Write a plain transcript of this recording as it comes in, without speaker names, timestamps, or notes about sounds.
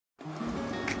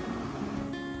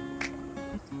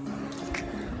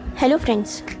Hello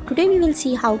friends, today we will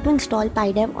see how to install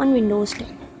PyDev on Windows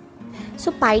 10.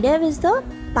 So PyDev is the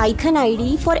Python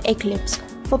IDE for Eclipse.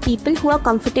 For people who are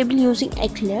comfortable using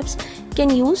Eclipse, can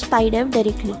use PyDev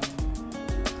directly.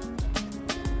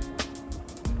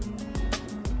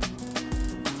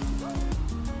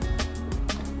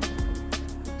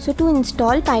 So to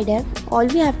install PyDev, all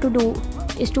we have to do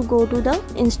is to go to the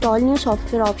Install New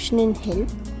Software option in Help.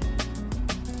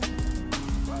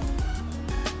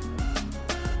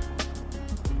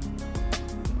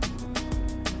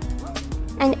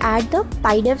 And add the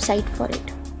PyDev site for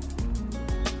it.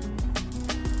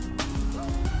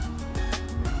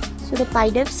 So the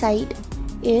PyDev site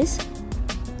is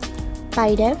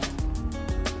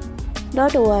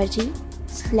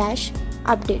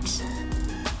pydev.org/updates.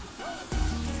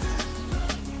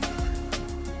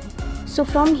 So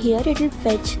from here it will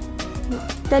fetch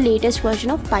the latest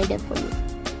version of PyDev for you.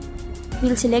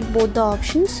 We'll select both the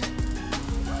options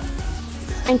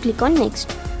and click on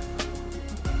Next.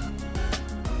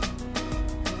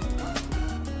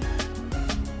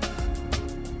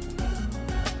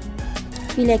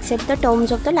 We'll accept the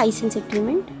terms of the license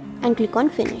agreement and click on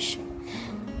Finish.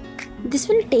 This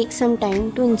will take some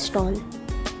time to install.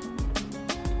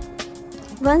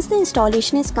 Once the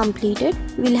installation is completed,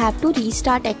 we'll have to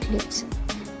restart Eclipse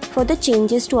for the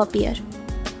changes to appear.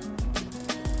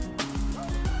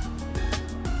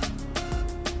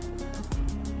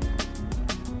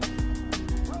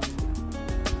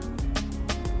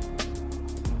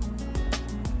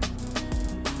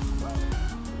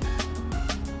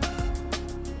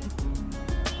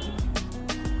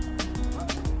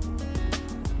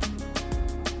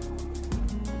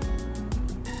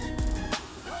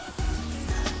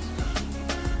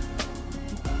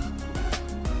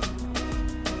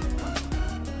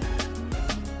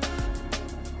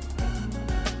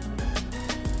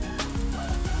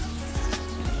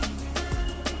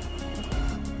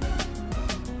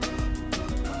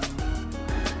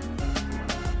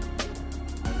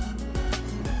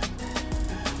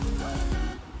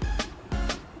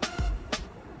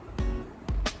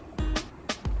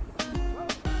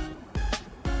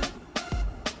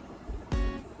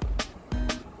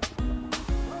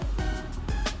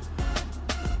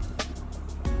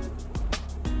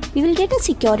 We will get a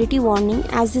security warning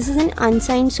as this is an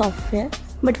unsigned software,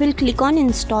 but we'll click on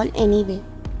Install anyway.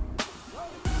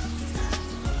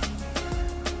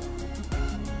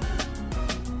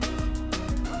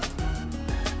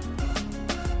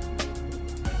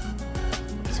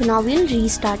 So now we'll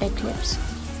restart Eclipse.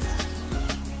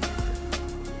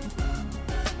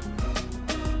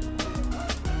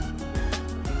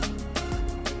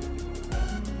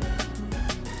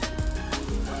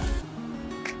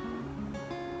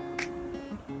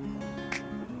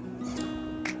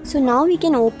 So now we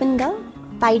can open the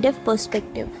PyDev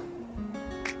perspective.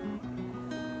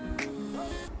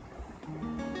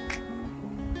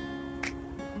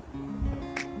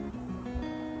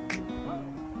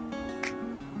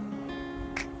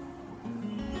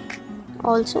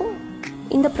 Also,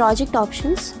 in the project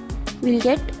options, we'll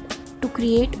get to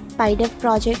create PyDev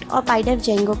project or PyDev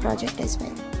Django project as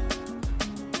well.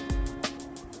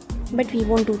 But we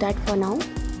won't do that for now.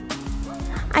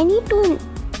 I need to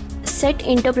set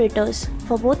interpreters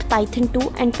for both Python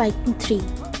 2 and Python 3.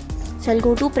 So I'll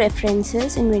go to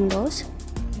Preferences in Windows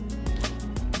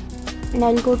and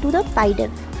I'll go to the PyDev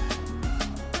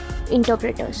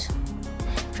interpreters.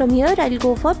 From here I'll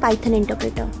go for Python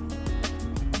interpreter.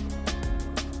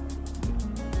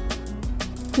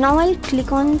 Now I'll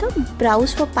click on the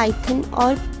Browse for Python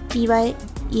or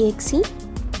PyExe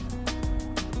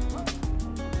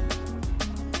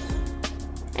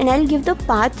and I'll give the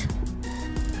path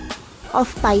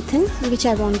of Python which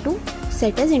I want to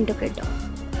set as interpreter.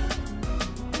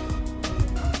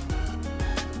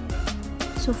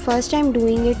 So first I'm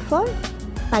doing it for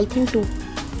Python 2.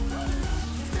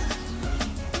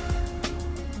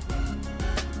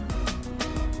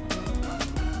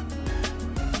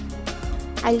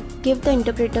 I'll give the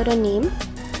interpreter a name.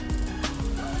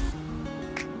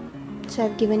 So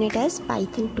I've given it as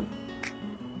Python 2.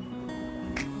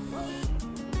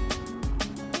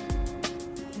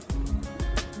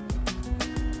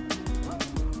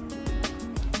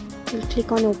 We'll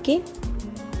click on OK.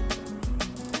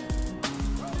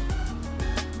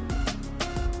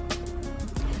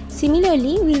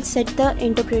 Similarly, we'll set the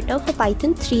interpreter for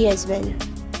Python 3 as well.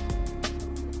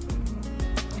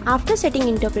 After setting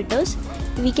interpreters,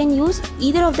 we can use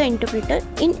either of the interpreter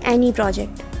in any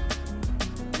project.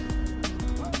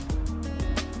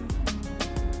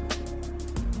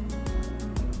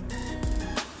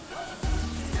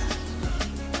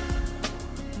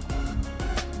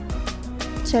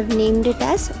 So I've named it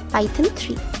as Python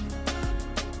 3.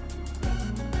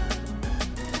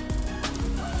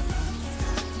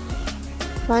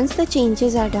 Once the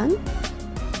changes are done,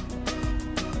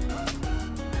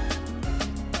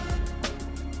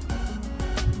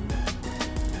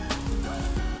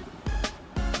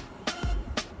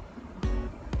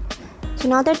 so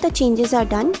now that the changes are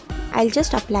done, I'll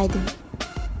just apply them.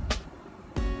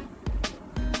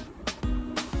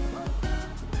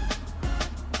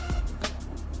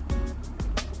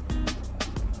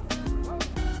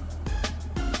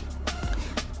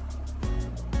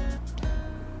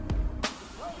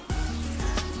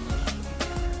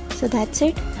 So that's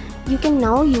it. You can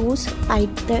now use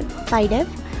PyDev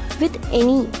with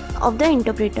any of the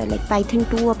interpreter like Python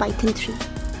 2 or Python 3.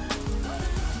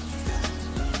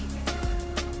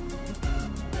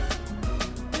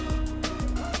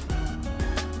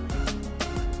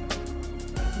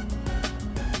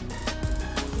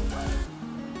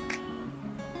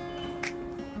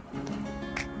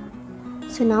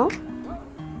 So now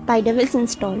PyDev is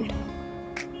installed.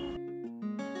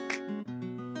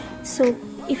 So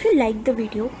if you liked the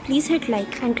video, please hit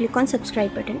like and click on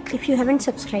subscribe button if you haven't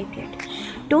subscribed yet.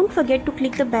 Don't forget to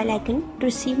click the bell icon to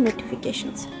receive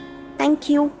notifications. Thank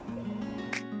you.